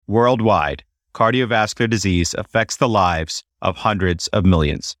Worldwide, cardiovascular disease affects the lives of hundreds of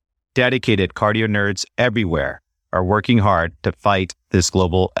millions. Dedicated cardio nerds everywhere are working hard to fight this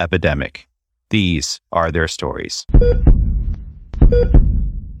global epidemic. These are their stories.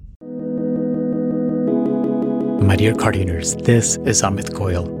 My dear cardio nerds, this is Amit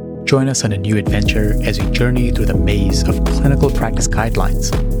Goyal. Join us on a new adventure as we journey through the maze of clinical practice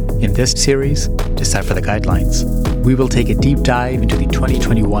guidelines. In this series, Decipher the Guidelines, we will take a deep dive into the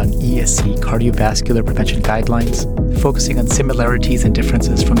 2021 ESC Cardiovascular Prevention Guidelines, focusing on similarities and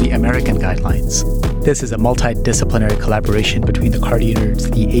differences from the American guidelines. This is a multidisciplinary collaboration between the cardio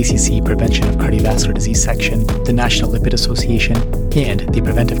nerds, the ACC Prevention of Cardiovascular Disease section, the National Lipid Association, and the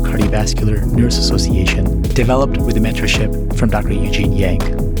Preventive Cardiovascular Nurse Association, developed with the mentorship from Dr. Eugene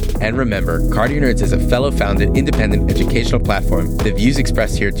Yang. And remember, Cardio Nerds is a fellow-founded, independent educational platform. The views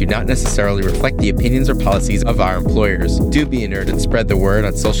expressed here do not necessarily reflect the opinions or policies of our employers. Do be a nerd and spread the word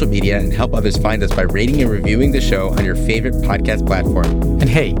on social media and help others find us by rating and reviewing the show on your favorite podcast platform. And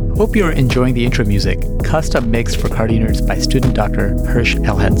hey, hope you're enjoying the intro music, custom mixed for Cardio Nerds by student Dr. Hirsch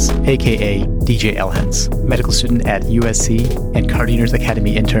Elhens, aka DJ Elhens, medical student at USC and Cardio Nerds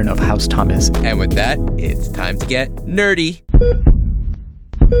Academy intern of House Thomas. And with that, it's time to get nerdy.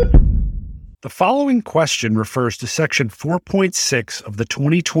 The following question refers to Section 4.6 of the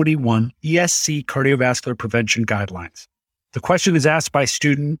 2021 ESC Cardiovascular Prevention Guidelines. The question is asked by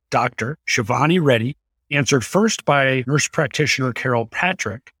student Dr. Shivani Reddy, answered first by nurse practitioner Carol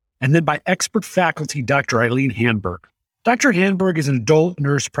Patrick, and then by expert faculty Dr. Eileen Handberg. Dr. Handberg is an adult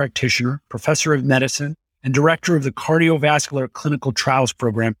nurse practitioner, professor of medicine, and director of the Cardiovascular Clinical Trials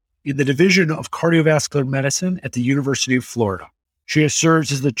Program in the Division of Cardiovascular Medicine at the University of Florida. She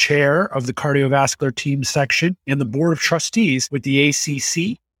serves as the chair of the cardiovascular team section and the board of trustees with the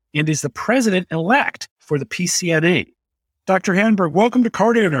ACC and is the president-elect for the PCNA. Dr. Handberg, welcome to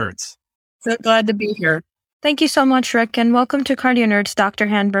Cardio Nerds. So glad to be here. Thank you so much, Rick, and welcome to Cardio Nerds, Dr.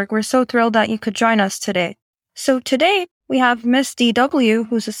 Handberg. We're so thrilled that you could join us today. So today, we have Miss DW,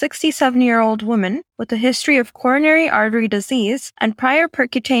 who's a 67-year-old woman with a history of coronary artery disease and prior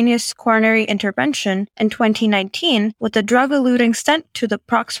percutaneous coronary intervention in 2019 with a drug-eluting stent to the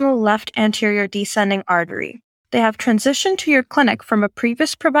proximal left anterior descending artery. They have transitioned to your clinic from a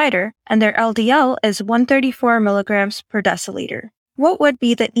previous provider, and their LDL is 134 milligrams per deciliter. What would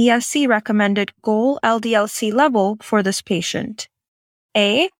be the ESC recommended goal LDL-C level for this patient?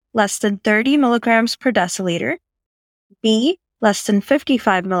 A, less than 30 milligrams per deciliter. B, less than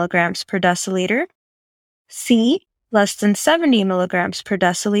 55 milligrams per deciliter. C, less than 70 milligrams per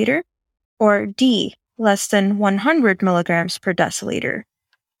deciliter. Or D, less than 100 milligrams per deciliter.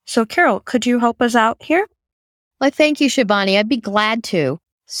 So Carol, could you help us out here? Well, thank you, Shivani. I'd be glad to.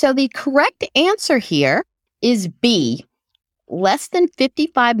 So the correct answer here is B, less than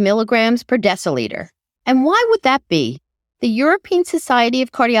 55 milligrams per deciliter. And why would that be? The European Society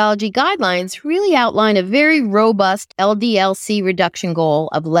of Cardiology guidelines really outline a very robust LDL-C reduction goal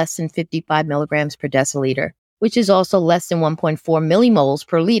of less than 55 milligrams per deciliter, which is also less than 1.4 millimoles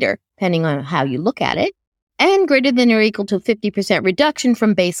per liter, depending on how you look at it, and greater than or equal to 50% reduction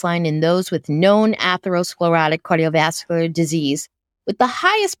from baseline in those with known atherosclerotic cardiovascular disease, with the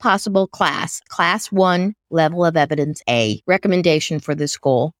highest possible class 1, level of evidence A, recommendation for this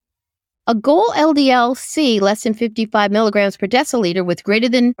goal. A goal LDL-C less than 55 milligrams per deciliter with greater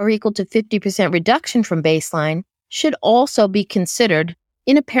than or equal to 50% reduction from baseline should also be considered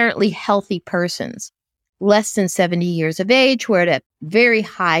in apparently healthy persons, less than 70 years of age, who are at very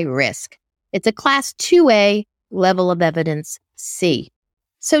high risk. It's a class 2A, level of evidence C.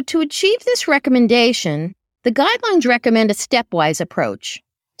 So to achieve this recommendation, the guidelines recommend a stepwise approach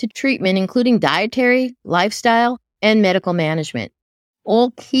to treatment, including dietary, lifestyle, and medical management,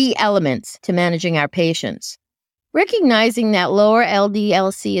 all key elements to managing our patients. Recognizing that lower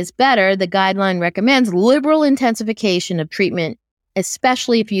LDL-C is better, the guideline recommends liberal intensification of treatment,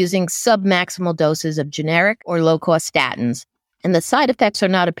 especially if using submaximal doses of generic or low-cost statins, and the side effects are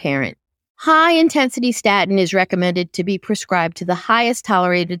not apparent. High-intensity statin is recommended to be prescribed to the highest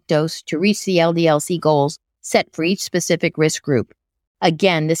tolerated dose to reach the LDL-C goals set for each specific risk group.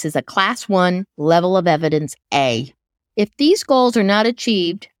 Again, this is a class 1, level of evidence A. If these goals are not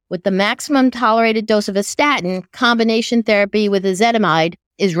achieved with the maximum tolerated dose of a statin, combination therapy with ezetimibe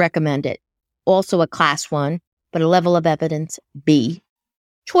is recommended. Also a class 1, but a level of evidence B.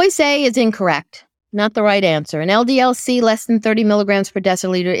 Choice A is incorrect, not the right answer. An LDL-C less than 30 milligrams per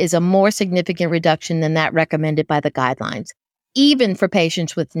deciliter is a more significant reduction than that recommended by the guidelines, even for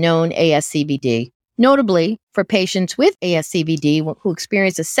patients with known ASCVD. Notably, for patients with ASCVD who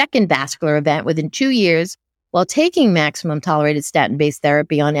experience a second vascular event within 2 years while taking maximum tolerated statin-based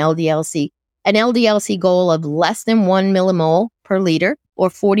therapy on LDL-C. An LDL-C goal of less than 1 millimole per liter or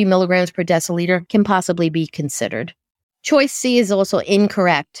 40 milligrams per deciliter can possibly be considered. Choice C is also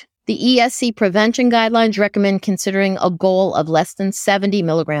incorrect. The ESC prevention guidelines recommend considering a goal of less than 70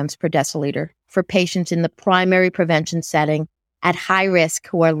 milligrams per deciliter for patients in the primary prevention setting at high risk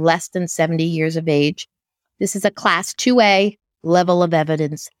who are less than 70 years of age. This is a Class 2A, level of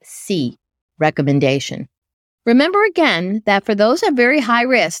evidence C recommendation. Remember again that for those at very high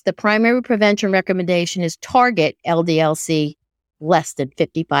risk, the primary prevention recommendation is target LDL-C less than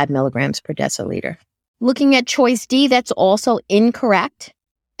 55 milligrams per deciliter. Looking at choice D, that's also incorrect.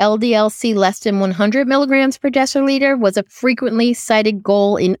 LDL-C less than 100 milligrams per deciliter was a frequently cited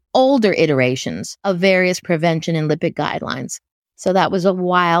goal in older iterations of various prevention and lipid guidelines. So that was a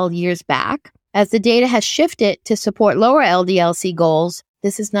while years back. As the data has shifted to support lower LDL-C goals,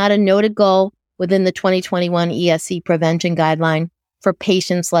 this is not a noted goal within the 2021 ESC prevention guideline for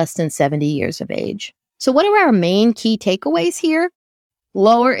patients less than 70 years of age. So what are our main key takeaways here?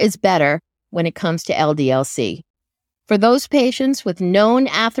 Lower is better when it comes to LDL-C. For those patients with known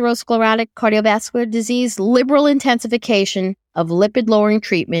atherosclerotic cardiovascular disease, liberal intensification of lipid-lowering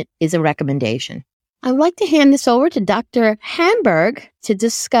treatment is a recommendation. I'd like to hand this over to Dr. Hamburg to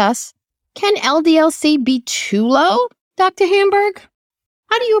discuss, can LDL-C be too low, Dr. Hamburg?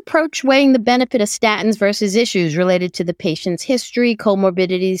 How do you approach weighing the benefit of statins versus issues related to the patient's history,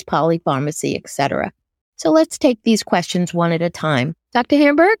 comorbidities, polypharmacy, etc.? So let's take these questions one at a time. Dr.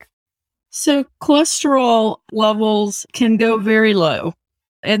 Hamburg? So cholesterol levels can go very low.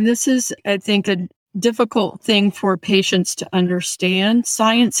 And this is, I think, a difficult thing for patients to understand.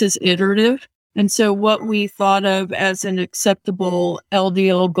 Science is iterative. And so what we thought of as an acceptable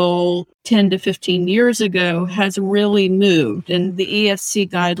LDL goal 10 to 15 years ago has really moved. And the ESC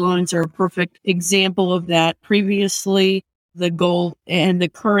guidelines are a perfect example of that. Previously, the goal and the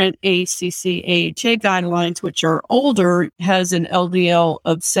current ACC-AHA guidelines, which are older, has an LDL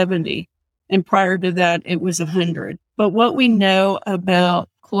of 70. And prior to that, it was 100. But what we know about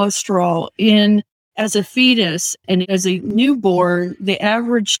cholesterol as a fetus and as a newborn, the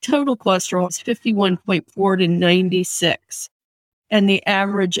average total cholesterol is 51.4 to 96. And the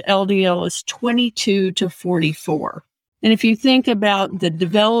average LDL is 22 to 44. And if you think about the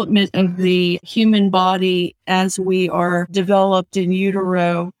development of the human body as we are developed in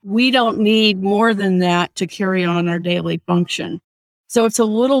utero, we don't need more than that to carry on our daily function. So it's a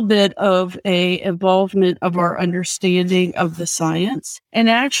little bit of a involvement of our understanding of the science. And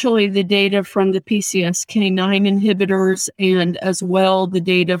actually the data from the PCSK9 inhibitors and as well the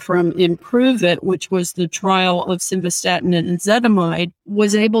data from IMPROVE-IT, which was the trial of simvastatin and ezetimibe,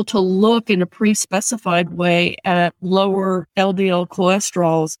 was able to look in a pre-specified way at lower LDL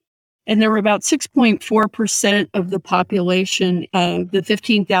cholesterols. And there were about 6.4% of the population of the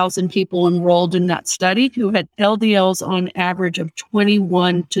 15,000 people enrolled in that study who had LDLs on average of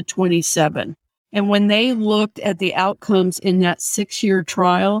 21 to 27. And when they looked at the outcomes in that 6-year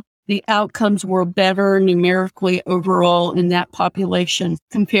trial, the outcomes were better numerically overall in that population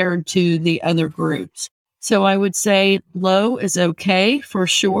compared to the other groups. So I would say low is okay for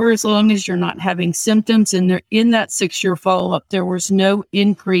sure, as long as you're not having symptoms. And in that 6-year follow-up, there was no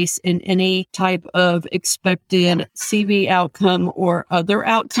increase in any type of expected CV outcome or other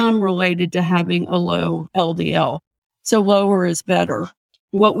outcome related to having a low LDL. So lower is better.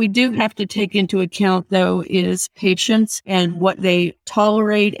 What we do have to take into account, though, is patients and what they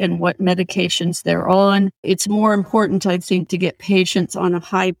tolerate and what medications they're on. It's more important, I think, to get patients on a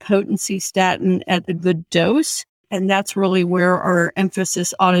high potency statin at a good dose. And that's really where our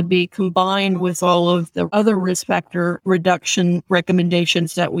emphasis ought to be, combined with all of the other risk factor reduction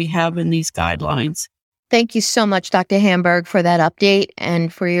recommendations that we have in these guidelines. Thank you so much, Dr. Hamburg, for that update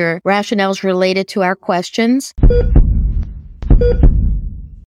and for your rationales related to our questions.